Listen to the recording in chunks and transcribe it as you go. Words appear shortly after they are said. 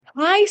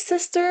Hi,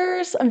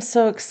 sisters. I'm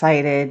so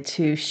excited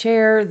to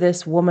share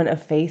this woman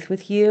of faith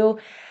with you,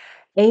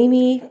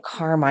 Amy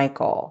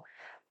Carmichael.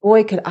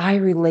 Boy, could I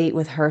relate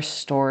with her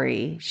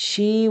story.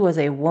 She was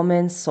a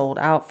woman sold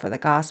out for the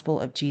gospel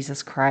of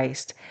Jesus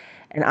Christ.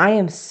 And I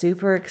am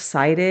super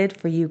excited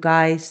for you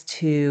guys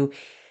to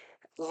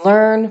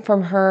learn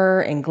from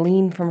her and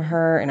glean from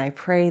her. And I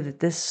pray that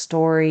this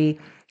story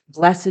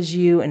blesses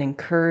you and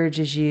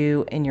encourages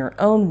you in your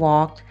own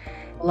walk.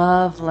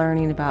 Love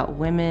learning about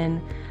women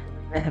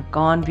that have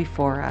gone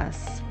before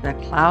us, the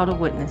cloud of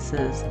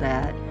witnesses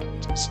that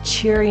is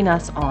cheering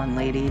us on,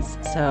 ladies.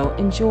 So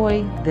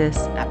enjoy this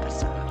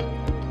episode.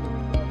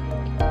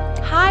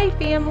 Hi,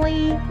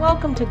 family.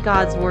 Welcome to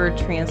God's Word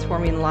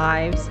Transforming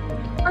Lives.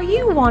 Are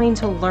you wanting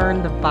to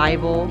learn the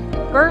Bible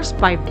verse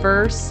by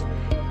verse,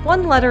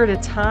 one letter at a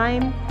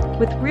time,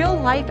 with real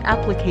life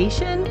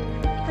application?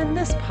 Then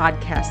this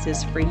podcast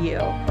is for you.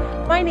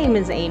 My name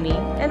is Amy,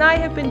 and I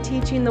have been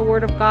teaching the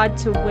Word of God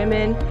to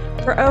women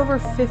for over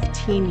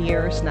 15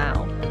 years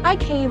now. I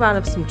came out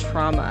of some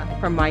trauma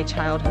from my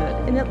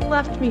childhood, and it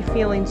left me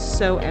feeling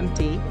so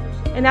empty.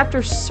 And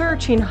after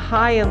searching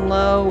high and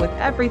low with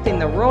everything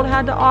the world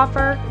had to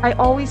offer, I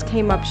always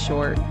came up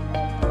short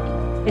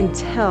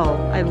until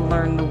I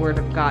learned the Word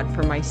of God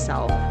for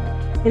myself.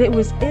 And it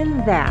was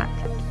in that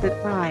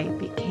I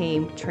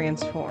became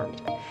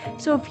transformed.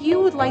 So if you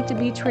would like to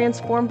be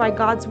transformed by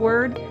God's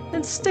Word,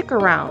 then stick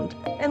around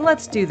and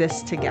let's do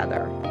this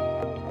together.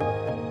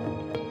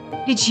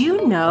 Did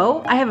you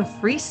know I have a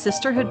free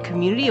sisterhood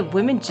community of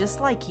women just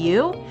like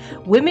you?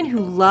 Women who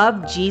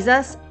love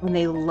Jesus and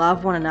they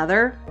love one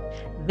another.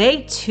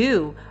 They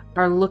too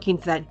are looking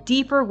for that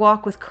deeper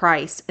walk with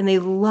Christ and they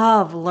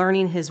love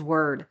learning His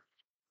Word.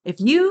 If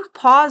you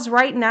pause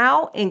right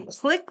now and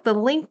click the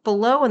link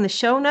below in the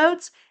show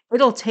notes,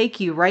 it'll take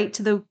you right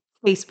to the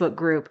Facebook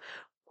group.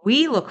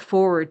 We look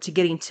forward to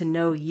getting to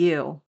know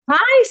you.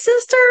 Hi,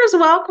 sisters.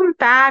 Welcome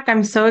back.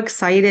 I'm so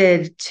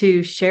excited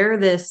to share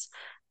this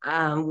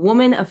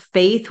woman of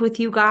faith with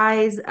you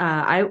guys.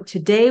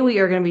 Today we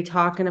are going to be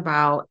talking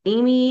about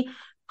Amy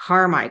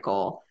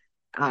Carmichael.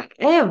 I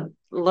have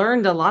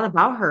learned a lot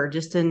about her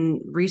just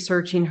in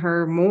researching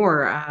her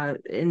more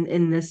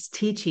in this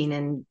teaching,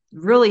 and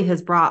really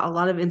has brought a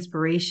lot of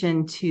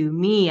inspiration to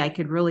me. I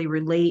could really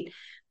relate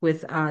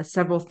with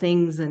several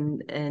things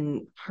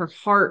and her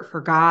heart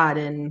for God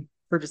and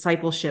for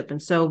discipleship.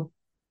 And so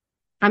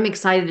I'm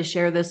excited to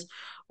share this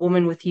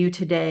woman with you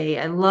today.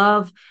 I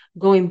love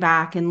going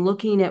back and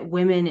looking at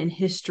women in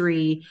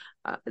history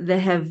that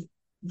have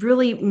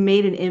really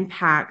made an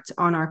impact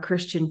on our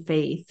Christian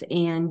faith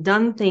and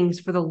done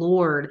things for the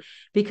Lord,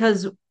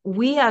 because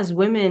we as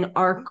women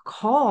are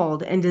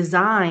called and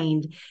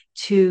designed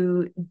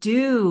to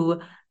do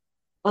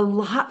a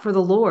lot for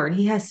the Lord.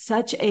 He has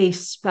such a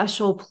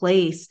special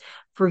place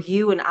for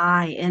you and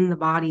I in the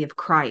body of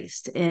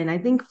Christ. And I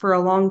think for a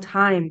long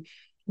time,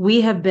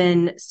 we have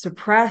been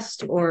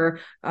suppressed or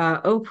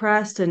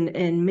oppressed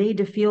and made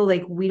to feel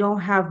like we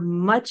don't have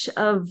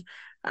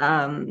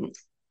um,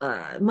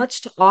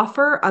 much to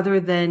offer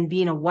other than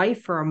being a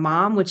wife or a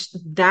mom, which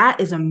that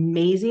is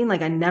amazing.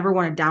 Like, I never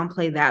want to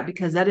downplay that,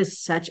 because that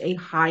is such a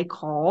high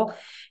call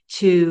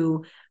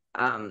to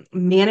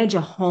manage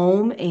a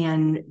home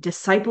and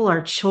disciple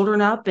our children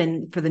up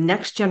and for the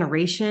next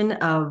generation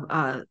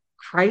of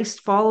Christ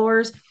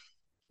followers.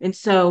 And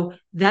so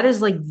that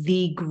is like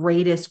the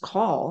greatest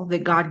call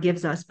that God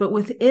gives us. But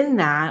within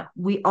that,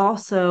 we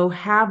also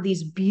have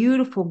these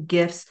beautiful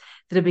gifts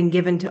that have been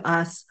given to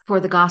us for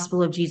the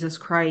gospel of Jesus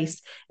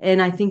Christ.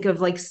 And I think of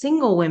like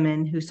single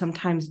women who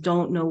sometimes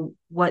don't know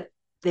what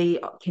they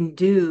can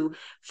do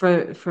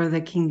for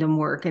the kingdom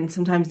work, and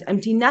sometimes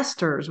empty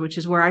nesters, which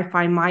is where I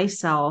find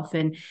myself.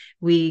 And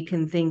we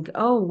can think,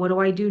 oh, what do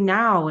I do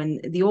now? And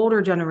the older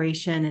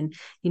generation,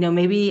 and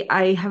maybe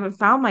I haven't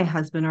found my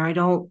husband, or I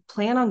don't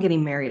plan on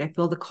getting married. I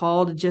feel the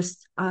call to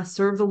just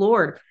serve the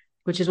Lord,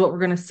 which is what we're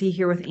going to see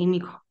here with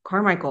Amy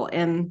Carmichael.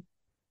 And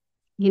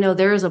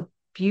there is a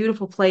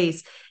beautiful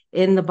place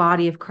in the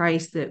body of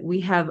Christ that we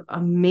have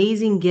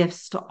amazing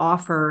gifts to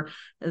offer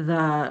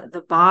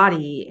the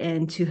body,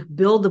 and to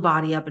build the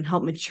body up and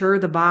help mature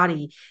the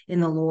body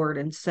in the Lord.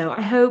 And so I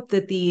hope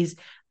that these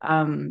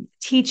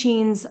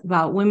teachings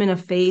about women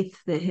of faith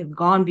that have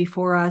gone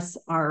before us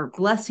are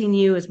blessing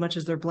you as much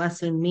as they're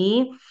blessing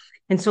me.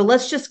 And so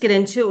let's just get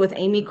into it with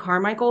Amy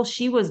Carmichael.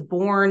 She was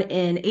born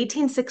in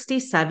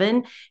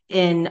 1867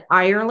 in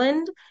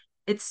Ireland.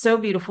 It's so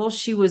beautiful.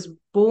 She was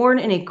born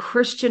in a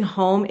Christian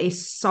home, a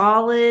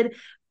solid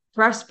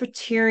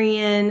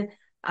Presbyterian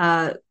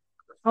uh,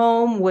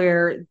 home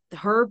where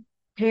her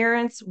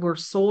parents were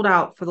sold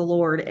out for the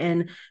Lord,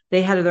 and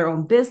they had their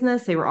own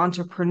business. They were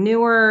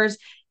entrepreneurs,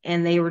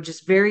 and they were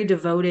just very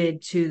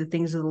devoted to the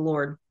things of the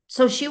Lord.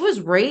 So she was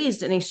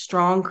raised in a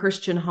strong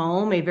Christian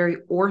home, a very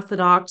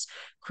Orthodox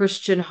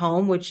Christian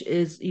home, which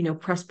is,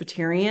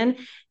 Presbyterian.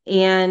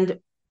 And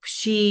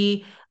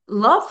she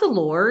loved the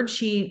Lord.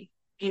 She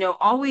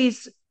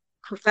always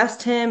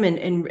professed him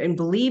and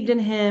believed in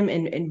him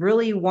and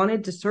really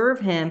wanted to serve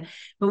him.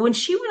 But when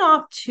she went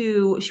off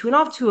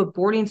to a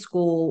boarding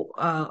school,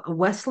 a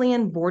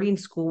Wesleyan boarding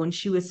school when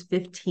she was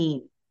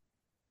 15.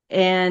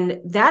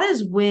 And that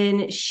is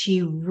when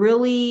she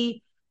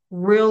really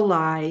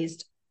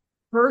realized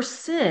her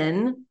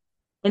sin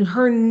and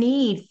her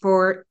need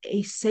for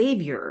a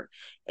savior.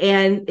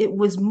 And it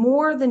was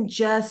more than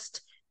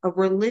just a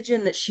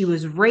religion that she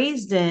was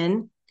raised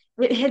in.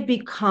 It had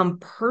become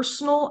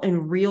personal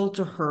and real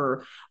to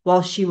her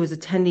while she was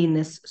attending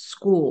this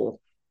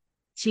school.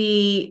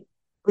 She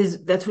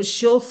that's what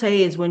she'll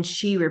say is when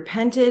she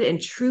repented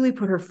and truly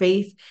put her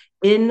faith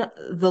in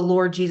the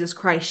Lord Jesus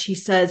Christ. She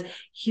says,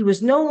 he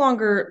was no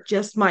longer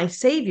just my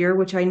savior,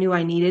 which I knew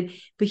I needed,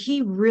 but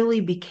he really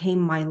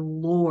became my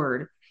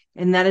Lord.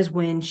 And that is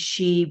when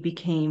she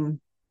became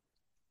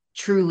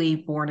truly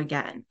born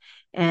again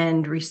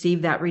and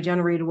received that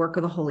regenerated work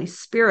of the Holy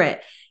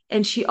Spirit.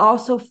 And she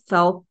also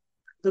felt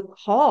the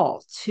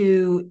call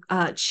to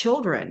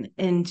children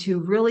and to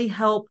really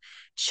help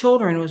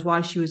children was why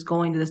she was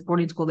going to this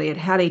boarding school. They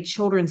had a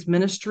children's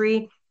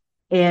ministry,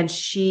 and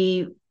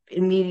she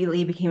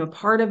immediately became a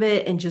part of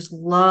it and just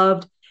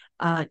loved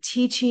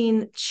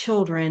teaching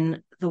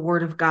children the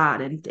word of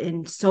God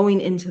and sowing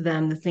into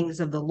them the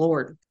things of the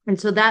Lord. And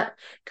so that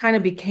kind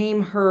of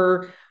became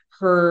her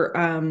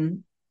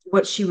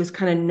what she was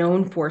kind of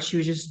known for. She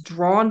was just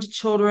drawn to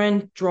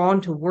children,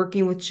 drawn to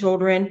working with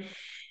children.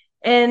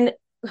 And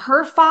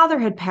her father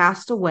had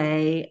passed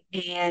away,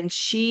 and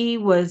she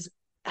was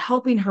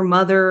helping her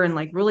mother and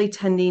like really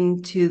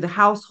tending to the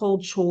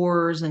household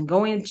chores and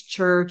going to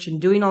church and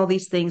doing all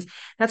these things.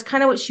 That's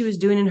kind of what she was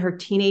doing in her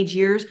teenage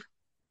years.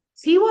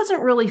 He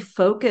wasn't really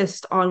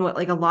focused on what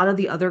like a lot of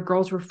the other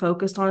girls were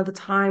focused on at the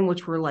time,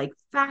 which were like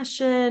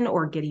fashion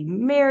or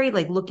getting married,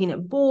 like looking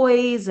at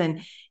boys and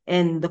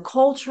the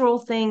cultural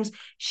things.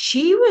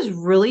 She was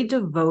really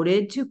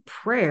devoted to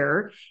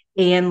prayer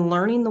and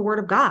learning the word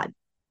of God.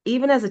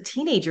 Even as a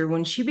teenager,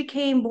 when she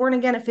became born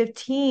again at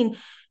 15,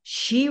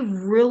 she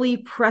really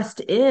pressed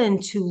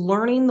into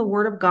learning the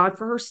word of God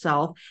for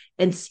herself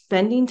and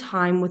spending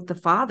time with the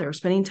Father,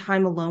 spending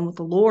time alone with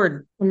the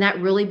Lord. And that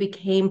really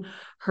became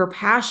her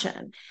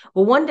passion.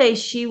 Well, one day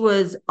she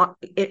was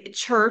at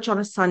church on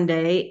a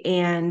Sunday,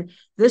 and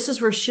this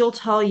is where she'll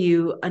tell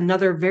you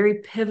another very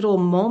pivotal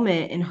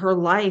moment in her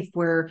life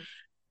where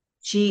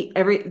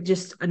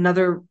just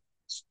another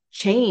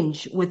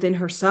change within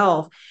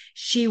herself.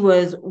 She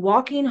was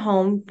walking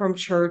home from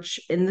church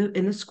in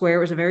the square. It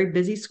was a very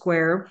busy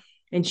square,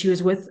 and she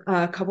was with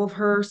a couple of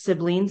her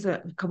siblings,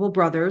 a couple of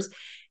brothers,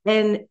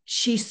 and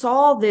she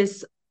saw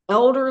this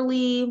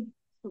elderly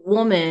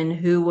woman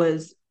who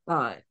was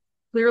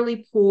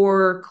clearly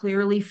poor,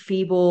 clearly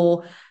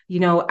feeble,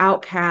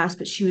 outcast,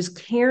 but she was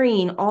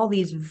carrying all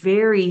these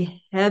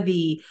very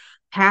heavy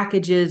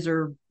packages,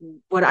 or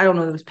what, I don't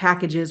know, those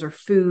packages or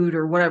food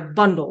or whatever,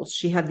 bundles.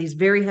 She had these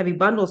very heavy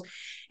bundles,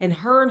 and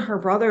her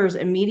brothers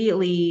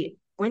immediately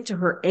went to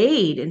her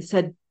aid and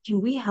said,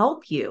 can we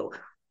help you?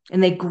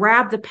 And they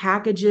grabbed the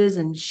packages,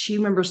 and she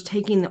remembers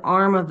taking the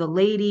arm of the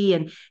lady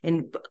and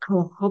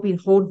hoping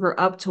hold her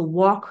up to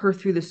walk her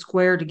through the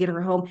square to get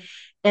her home.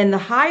 And the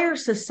higher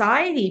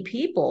society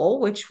people,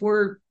 which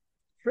were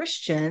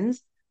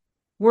Christians,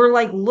 were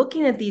like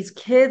looking at these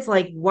kids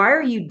like, why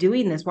are you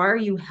doing this? Why are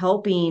you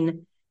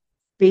helping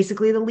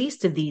basically the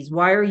least of these?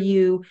 Why are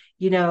you,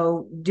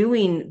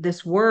 doing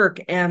this work?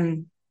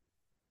 And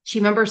she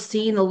remembers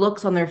seeing the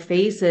looks on their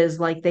faces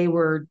like they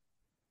were,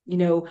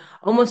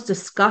 almost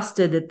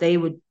disgusted that they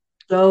would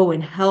go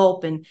and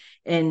help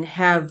and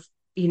have,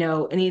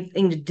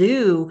 anything to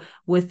do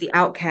with the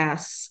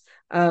outcasts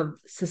of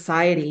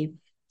society.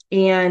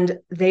 And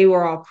they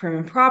were all prim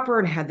and proper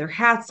and had their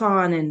hats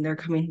on, and they're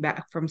coming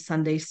back from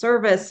Sunday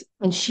service.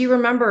 And she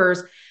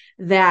remembers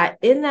that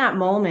in that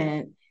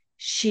moment,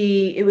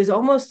 it was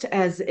almost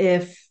as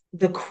if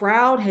the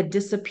crowd had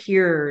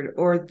disappeared,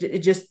 or it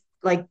just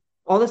like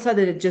all of a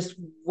sudden it just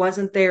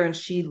wasn't there. And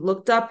she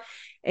looked up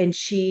and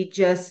she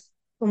just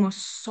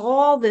almost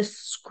saw this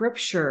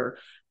scripture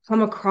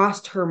come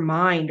across her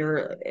mind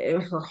or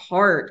her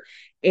heart.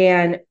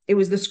 And it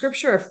was the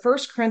scripture of 1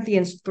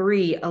 Corinthians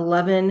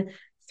 3:11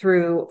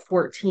 through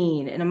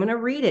 14. And I'm going to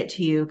read it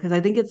to you because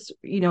I think it's,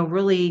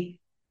 really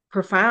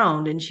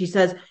profound. And she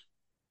says,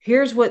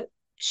 here's what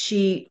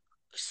she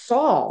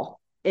saw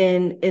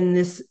in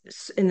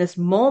this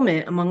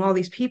moment among all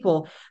these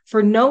people.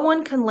 For no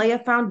one can lay a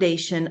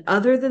foundation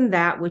other than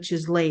that which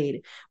is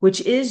laid,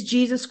 which is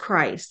Jesus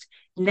Christ.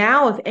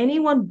 Now, if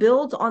anyone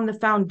builds on the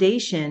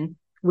foundation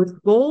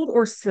with gold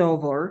or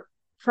silver,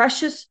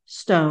 precious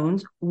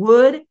stones,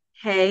 wood,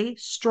 hay,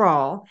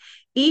 straw,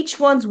 each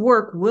one's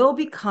work will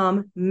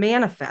become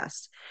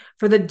manifest,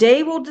 for the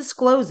day will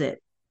disclose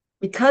it,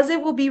 because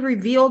it will be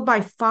revealed by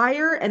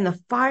fire, and the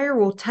fire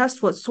will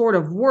test what sort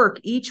of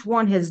work each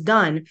one has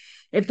done.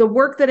 If the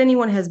work that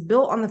anyone has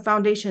built on the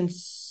foundation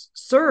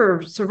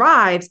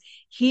survives,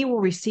 he will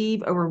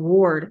receive a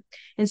reward.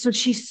 And so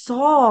she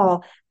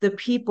saw the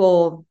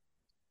people,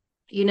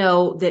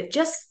 that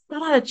just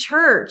got out of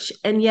church,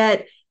 and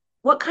yet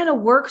what kind of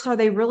works are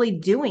they really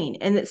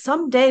doing? And that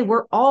someday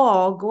we're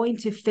all going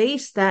to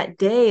face that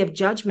day of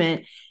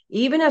judgment,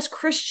 even as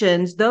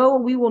Christians, though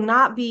we will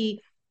not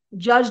be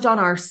judged on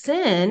our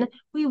sin,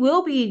 we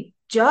will be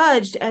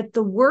judged at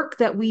the work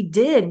that we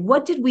did.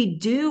 What did we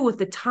do with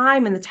the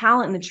time and the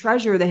talent and the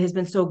treasure that has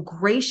been so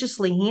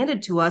graciously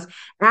handed to us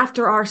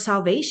after our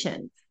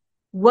salvation?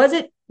 Was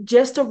it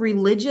just a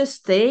religious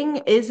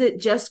thing? Is it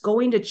just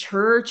going to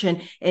church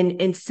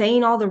and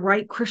saying all the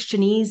right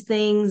Christianese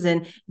things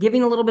and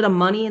giving a little bit of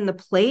money in the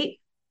plate?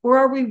 Or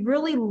are we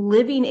really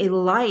living a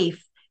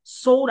life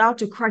sold out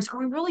to Christ? Are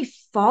we really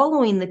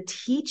following the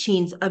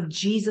teachings of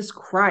Jesus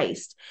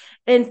Christ?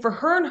 And for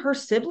her and her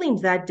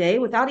siblings that day,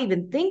 without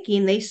even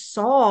thinking, they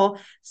saw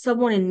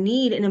someone in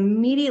need and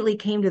immediately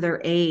came to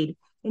their aid.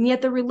 And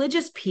yet the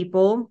religious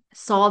people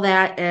saw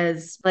that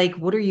as like,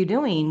 what are you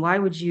doing? Why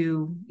would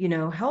you,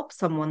 help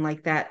someone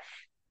like that?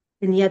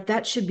 And yet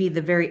that should be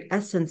the very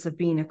essence of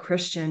being a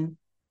Christian.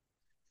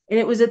 And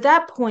it was at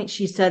that point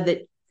she said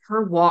that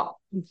her walk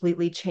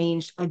completely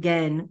changed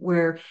again,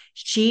 where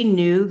she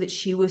knew that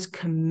she was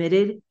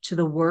committed to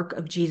the work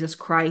of Jesus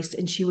Christ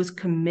and she was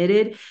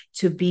committed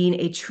to being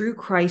a true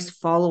Christ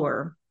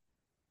follower.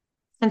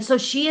 And so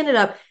she ended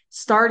up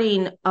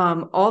starting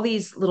all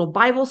these little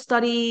Bible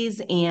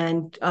studies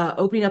and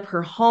opening up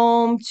her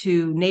home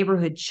to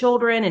neighborhood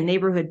children and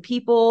neighborhood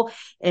people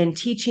and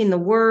teaching the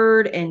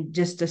word and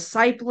just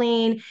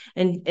discipling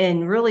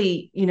and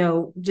really,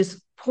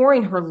 just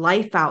pouring her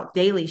life out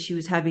daily. She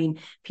was having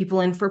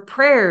people in for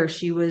prayer.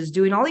 She was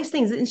doing all these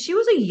things. And she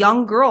was a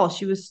young girl.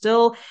 She was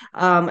still,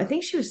 I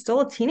think she was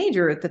still a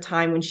teenager at the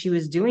time when she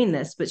was doing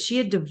this, but she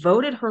had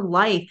devoted her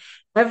life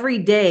every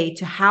day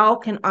to how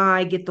can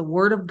I get the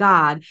word of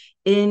God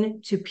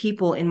into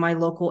people in my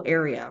local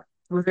area,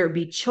 whether it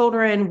be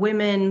children,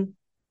 women.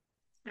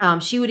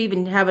 She would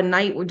even have a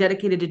night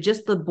dedicated to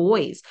just the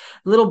boys,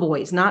 little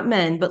boys, not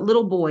men, but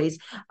little boys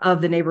of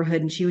the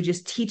neighborhood. And she would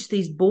just teach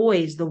these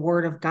boys the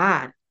word of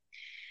God.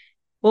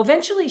 Well,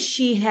 eventually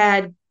she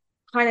had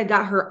kind of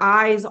got her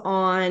eyes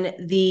on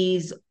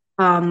these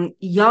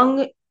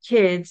young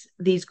kids,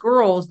 these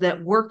girls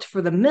that worked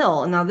for the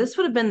mill. And now this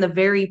would have been the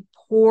very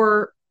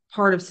poor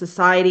part of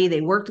society.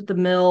 They worked at the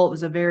mill. It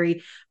was a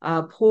very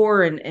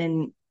poor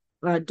and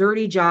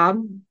dirty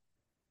job.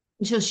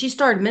 So she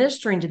started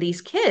ministering to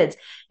these kids,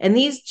 and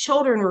these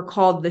children were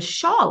called the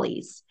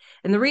Shawleys.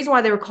 And the reason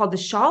why they were called the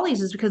Shawleys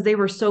is because they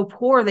were so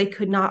poor they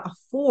could not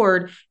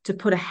afford to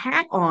put a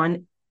hat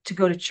on to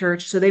go to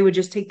church. So they would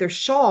just take their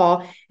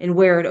shawl and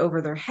wear it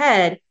over their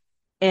head.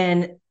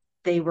 And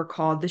they were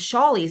called the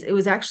Shawleys. It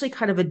was actually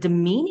kind of a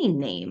demeaning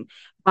name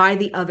by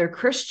the other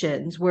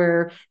Christians,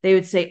 where they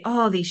would say,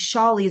 oh, these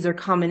Shawleys are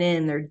coming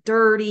in. They're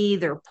dirty,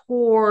 they're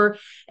poor.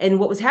 And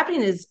what was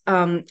happening is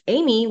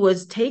Amy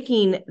was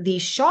taking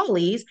these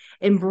Shawleys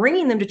and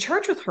bringing them to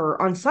church with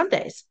her on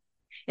Sundays.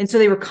 And so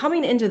they were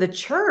coming into the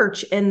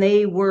church and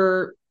they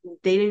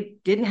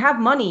didn't have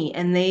money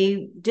and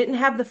they didn't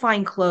have the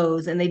fine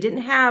clothes and they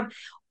didn't have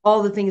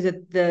all the things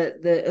that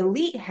the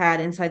elite had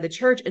inside the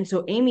church. And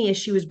so Amy, as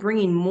she was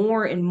bringing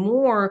more and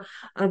more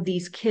of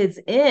these kids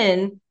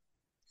in,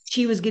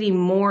 she was getting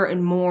more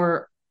and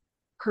more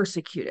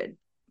persecuted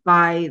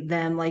by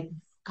them. Like,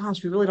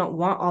 gosh, we really don't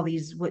want all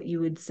these, what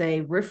you would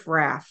say,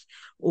 riffraff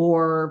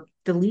or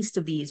the least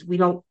of these. We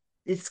don't,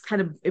 it's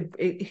kind of,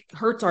 it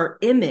hurts our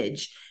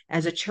image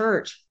as a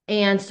church.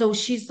 And so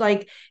she's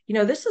like,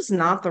 this is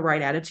not the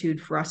right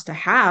attitude for us to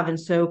have. And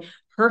so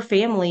her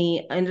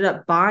family ended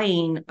up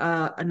buying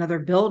another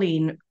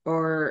building,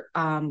 or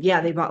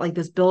they bought like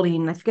this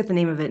building. I forget the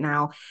name of it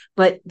now,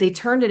 but they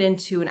turned it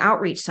into an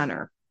outreach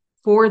center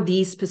for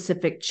these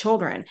specific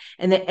children,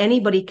 and that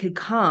anybody could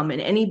come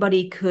and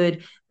anybody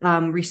could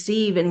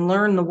receive and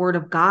learn the word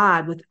of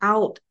God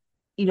without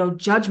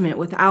judgment,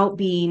 without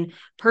being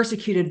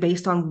persecuted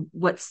based on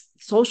what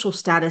social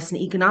status and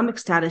economic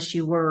status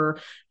you were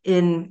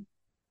in.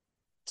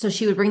 So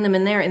she would bring them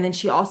in there. And then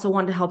she also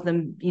wanted to help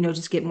them,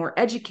 just get more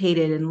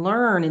educated and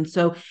learn. And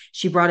so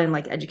she brought in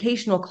like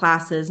educational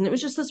classes. And it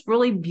was just this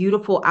really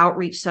beautiful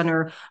outreach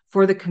center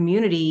for the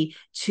community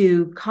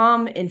to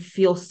come and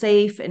feel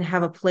safe and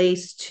have a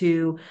place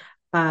to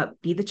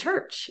be the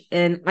church.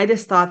 And I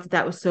just thought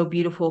that was so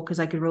beautiful because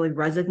I could really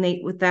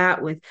resonate with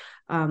that, with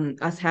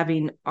us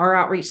having our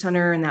outreach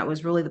center. And that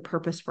was really the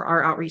purpose for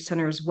our outreach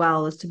center as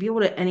well, is to be able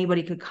to,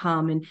 anybody could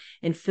come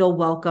and feel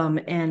welcome,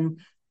 and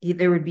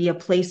there would be a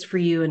place for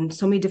you. And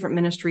so many different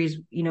ministries,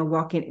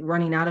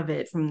 running out of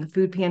it, from the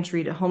food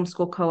pantry to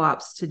homeschool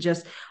co-ops to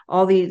just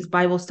all these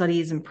Bible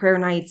studies and prayer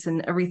nights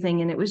and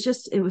everything. And it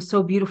was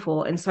so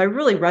beautiful. And so I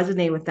really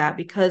resonate with that,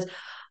 because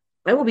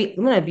I'm going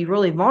to be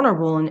really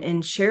vulnerable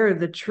and share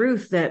the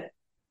truth that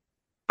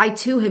I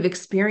too have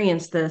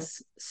experienced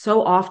this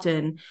so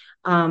often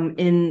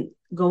in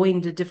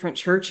going to different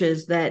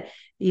churches, that,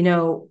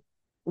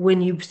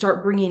 when you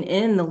start bringing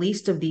in the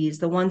least of these,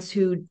 the ones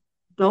who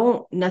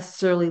don't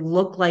necessarily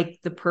look like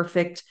the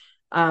perfect,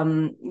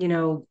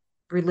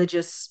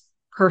 religious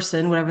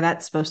person, whatever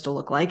that's supposed to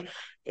look like,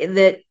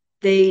 that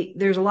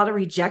there's a lot of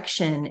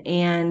rejection,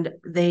 and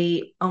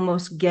they don't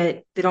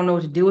know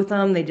what to do with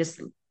them. They just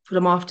put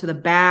them off to the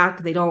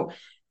back. They don't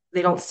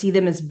see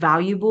them as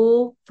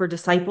valuable for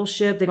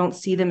discipleship. They don't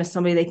see them as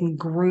somebody they can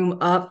groom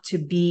up to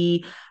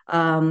be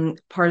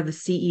part of the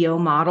CEO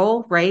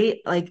model, right?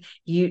 Like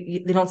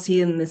they don't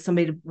see them as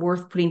somebody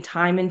worth putting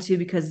time into,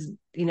 because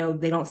they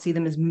don't see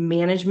them as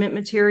management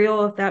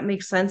material, if that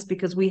makes sense.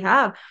 Because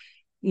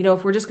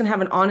if we're just going to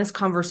have an honest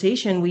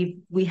conversation,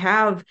 we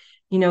have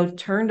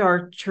turned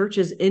our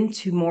churches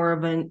into more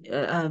of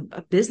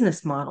a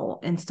business model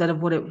instead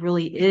of what it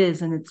really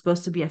is. And it's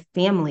supposed to be a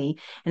family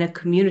and a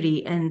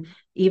community, and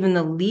even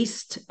the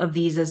least of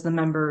these as the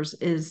members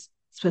is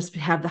supposed to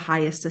have the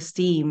highest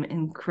esteem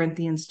in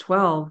Corinthians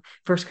 12,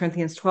 1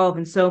 Corinthians 12.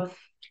 And so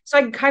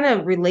I can kind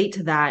of relate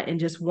to that, and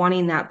just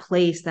wanting that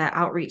place, that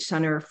outreach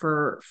center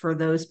for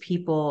those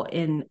people.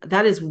 And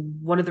that is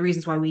one of the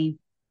reasons why we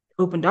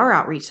opened our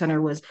outreach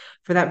center, was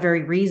for that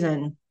very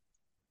reason,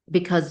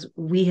 because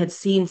we had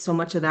seen so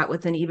much of that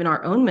within even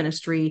our own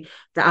ministry,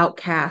 the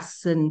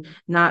outcasts and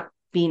not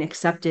being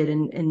accepted,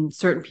 and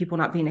certain people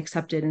not being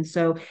accepted. And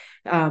so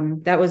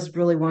that was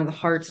really one of the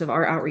hearts of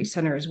our outreach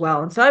center as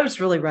well. And so I just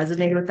really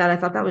resonated with that. I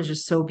thought that was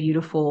just so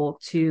beautiful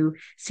to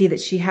see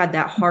that she had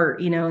that heart,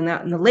 and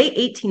that in the late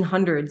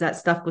 1800s, that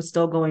stuff was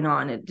still going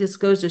on. It just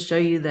goes to show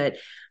you that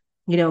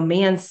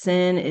man's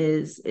sin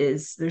is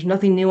there's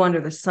nothing new under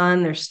the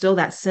sun. There's still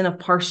that sin of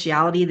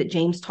partiality that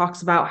James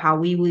talks about, how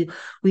we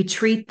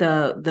treat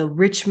the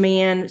rich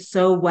man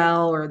so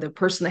well, or the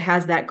person that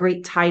has that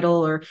great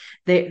title, or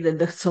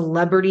the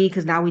celebrity,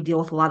 because now we deal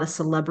with a lot of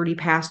celebrity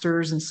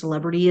pastors and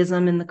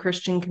celebrityism in the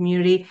Christian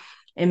community.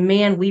 And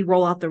man, we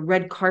roll out the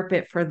red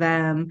carpet for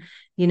them,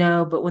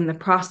 but when the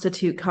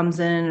prostitute comes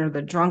in, or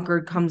the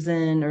drunkard comes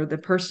in, or the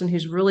person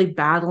who's really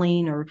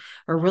battling or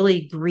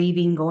really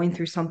grieving, going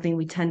through something,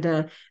 we tend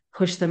to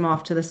push them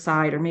off to the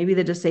side. Or maybe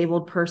the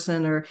disabled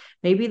person, or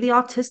maybe the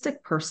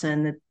autistic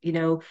person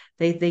that,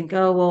 they think,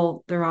 oh,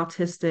 well, they're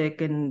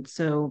autistic, and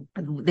so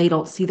they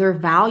don't see their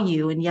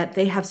value. And yet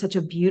they have such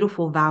a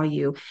beautiful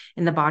value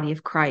in the body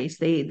of Christ.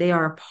 They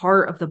are a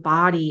part of the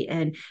body,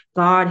 and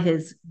God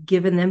has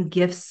given them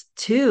gifts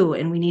too.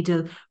 And we need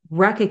to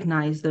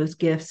recognize those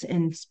gifts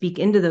and speak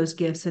into those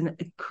gifts and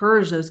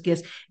encourage those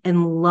gifts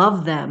and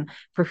love them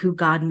for who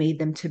God made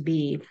them to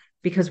be,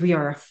 because we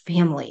are a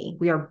family.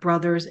 We are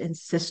brothers and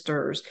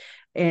sisters.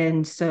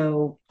 And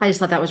so I just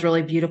thought that was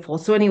really beautiful.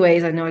 So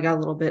anyways, I know I got a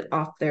little bit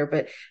off there,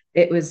 but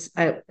it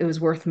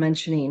was worth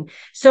mentioning.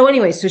 So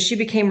anyway, so she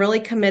became really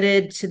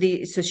committed so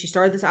she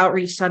started this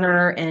outreach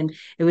center, and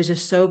it was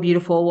just so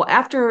beautiful. Well,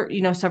 after,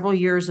 several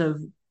years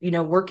of,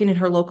 working in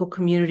her local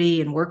community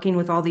and working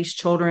with all these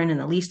children and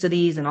the least of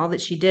these and all that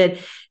she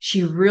did,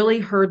 she really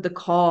heard the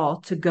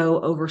call to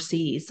go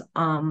overseas,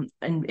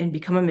 and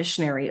become a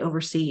missionary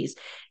overseas.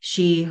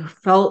 She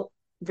felt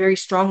very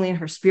strongly in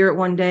her spirit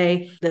one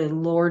day the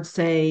Lord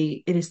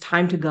say, it is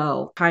time to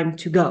go, time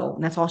to go.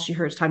 And that's all she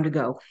heard, is time to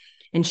go.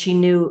 And she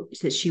knew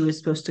that she was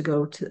supposed to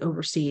go to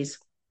overseas.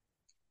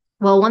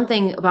 Well, one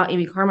thing about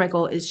Amy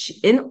Carmichael is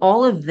in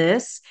all of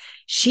this,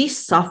 she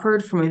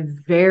suffered from a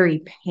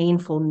very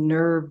painful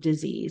nerve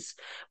disease,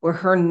 where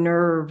her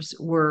nerves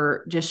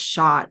were just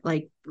shot,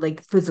 like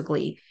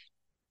physically,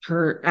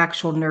 her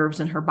actual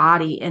nerves in her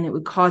body, and it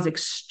would cause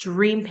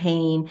extreme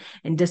pain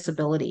and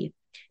disability.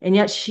 And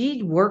yet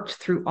she worked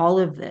through all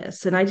of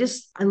this. And I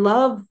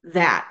love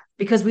that,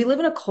 because we live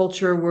in a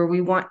culture where we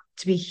want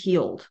to be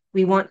healed.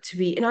 We want to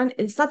be, and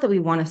it's not that we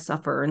want to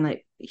suffer and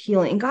like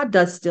healing. And God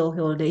does still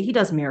heal today. He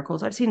does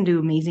miracles. I've seen him do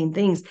amazing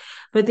things.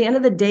 But at the end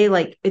of the day,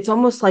 like, it's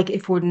almost like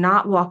if we're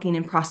not walking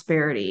in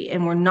prosperity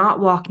and we're not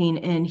walking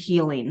in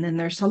healing, then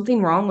there's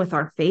something wrong with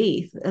our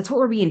faith. That's what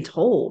we're being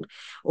told.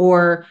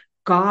 Or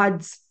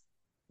God's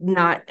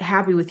not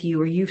happy with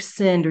you, or you've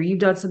sinned, or you've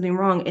done something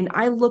wrong. And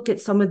I look at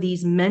some of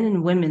these men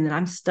and women that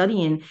I'm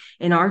studying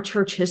in our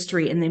church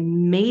history, and the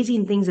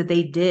amazing things that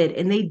they did,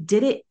 and they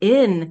did it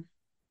in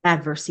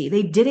adversity.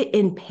 They did it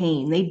in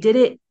pain. They did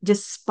it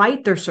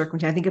despite their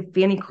circumstance. I think of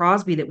Fanny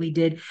Crosby that we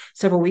did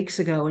several weeks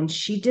ago, and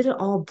she did it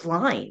all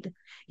blind.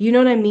 You know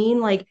what I mean?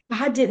 Like,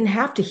 God didn't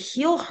have to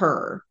heal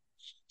her.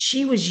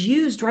 She was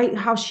used right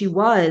how she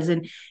was.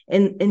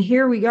 And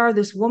here we are,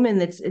 this woman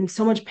that's in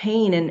so much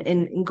pain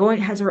and going,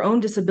 has her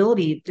own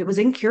disability. It was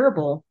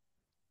incurable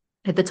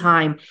at the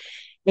time.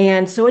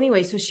 And so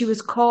anyway, so she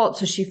was called.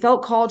 So she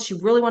felt called. She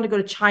really wanted to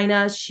go to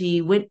China.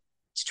 She went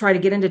to try to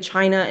get into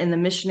China, and the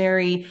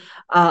missionary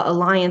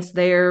alliance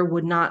there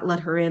would not let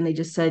her in. They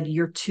just said,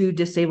 you're too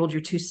disabled,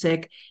 you're too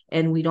sick,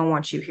 and we don't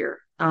want you here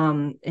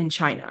in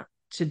China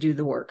to do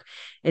the work.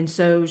 And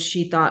so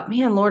she thought,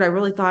 man, Lord, I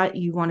really thought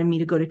you wanted me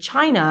to go to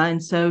China.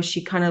 And so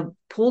she kind of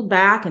pulled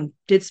back and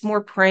did some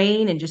more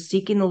praying and just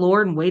seeking the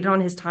Lord and waited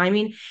on his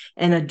timing.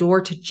 And a door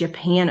to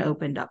Japan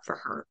opened up for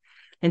her.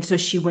 And so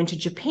she went to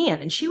Japan,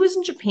 and she was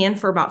in Japan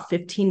for about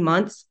 15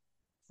 months,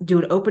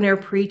 doing open air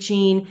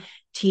preaching,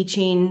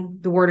 teaching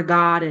the word of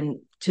God and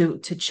to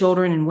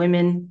children and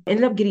women.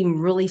 Ended up getting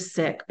really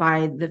sick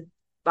by the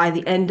by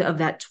the end of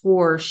that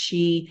tour,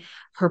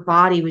 her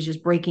body was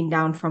just breaking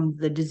down from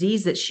the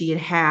disease that she had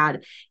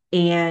had.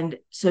 And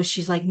so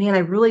she's like, man, I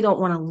really don't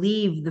want to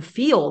leave the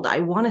field. I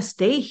want to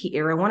stay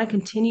here. I want to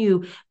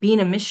continue being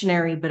a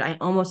missionary, but I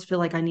almost feel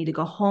like I need to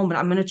go home, but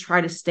I'm going to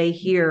try to stay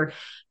here.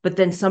 But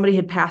then somebody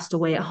had passed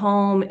away at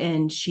home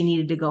and she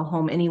needed to go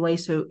home anyway.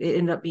 So it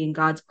ended up being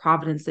God's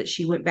providence that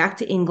she went back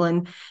to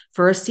England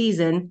for a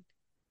season,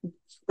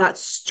 got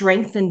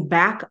strengthened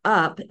back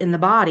up in the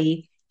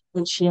body,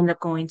 and she ended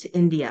up going to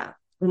India.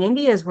 And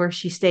India is where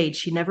she stayed.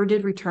 She never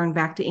did return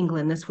back to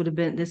England.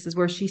 This is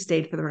where she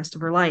stayed for the rest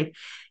of her life.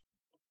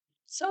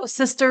 So,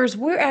 sisters,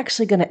 we're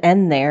actually going to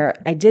end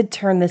there. I did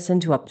turn this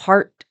into a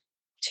part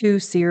 2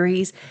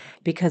 series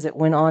because it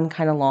went on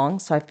kind of long.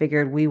 So I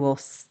figured we will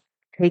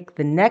take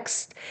the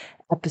next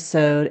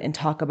episode and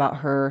talk about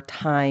her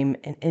time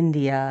in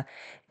India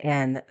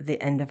and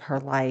the end of her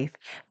life.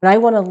 But I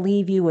want to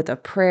leave you with a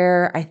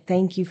prayer. I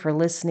thank you for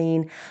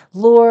listening.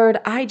 Lord,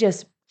 I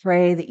just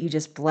pray that you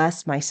just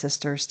bless my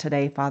sisters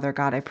today, Father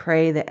God. I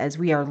pray that as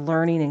we are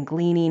learning and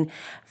gleaning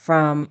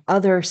from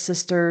other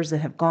sisters that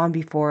have gone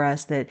before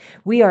us, that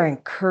we are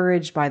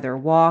encouraged by their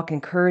walk,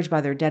 encouraged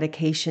by their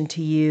dedication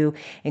to you,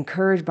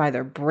 encouraged by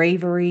their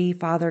bravery,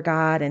 Father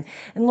God. And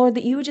Lord,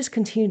 that you would just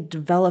continue to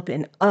develop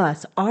in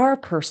us our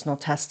personal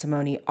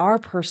testimony, our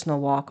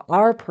personal walk,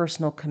 our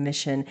personal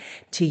commission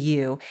to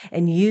you,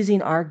 and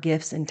using our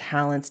gifts and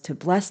talents to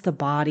bless the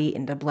body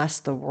and to bless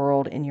the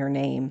world in your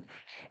name.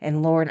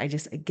 And Lord, I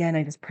just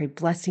pray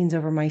blessings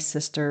over my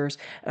sisters,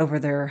 over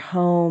their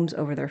homes,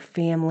 over their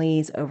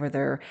families, over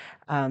their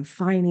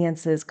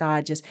finances,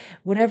 God, just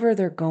whatever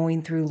they're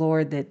going through,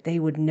 Lord, that they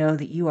would know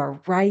that you are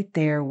right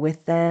there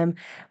with them,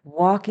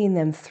 walking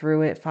them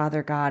through it,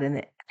 Father God, and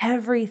that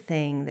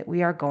everything that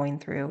we are going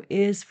through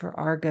is for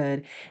our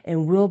good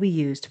and will be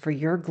used for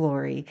your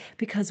glory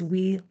because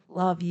we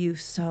love you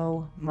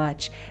so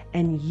much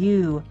and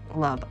you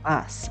love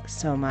us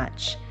so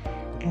much.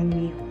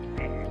 Amen.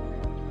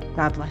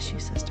 God bless you,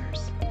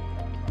 sisters.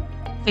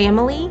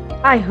 Family,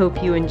 I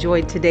hope you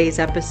enjoyed today's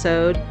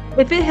episode.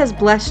 If it has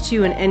blessed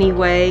you in any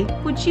way,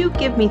 would you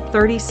give me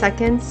 30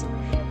 seconds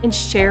and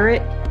share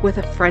it with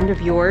a friend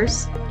of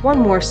yours? One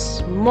more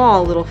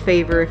small little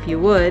favor, if you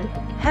would.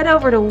 Head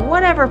over to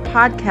whatever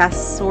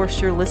podcast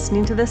source you're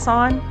listening to this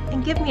on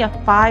and give me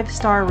a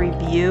 5-star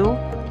review.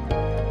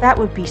 That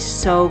would be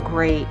so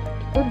great.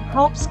 It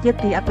helps get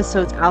the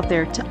episodes out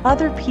there to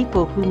other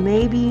people who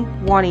may be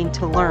wanting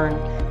to learn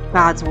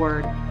God's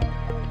Word.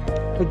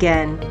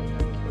 Again,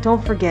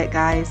 don't forget,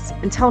 guys,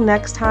 until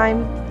next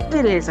time,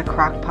 it is a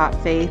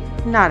crockpot faith,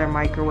 not a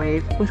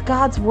microwave. With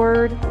God's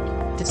Word,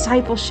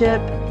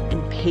 discipleship,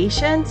 and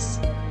patience,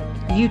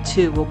 you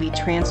too will be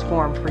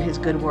transformed for His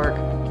good work.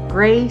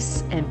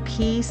 Grace and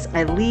peace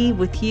I leave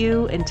with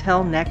you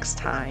until next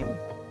time.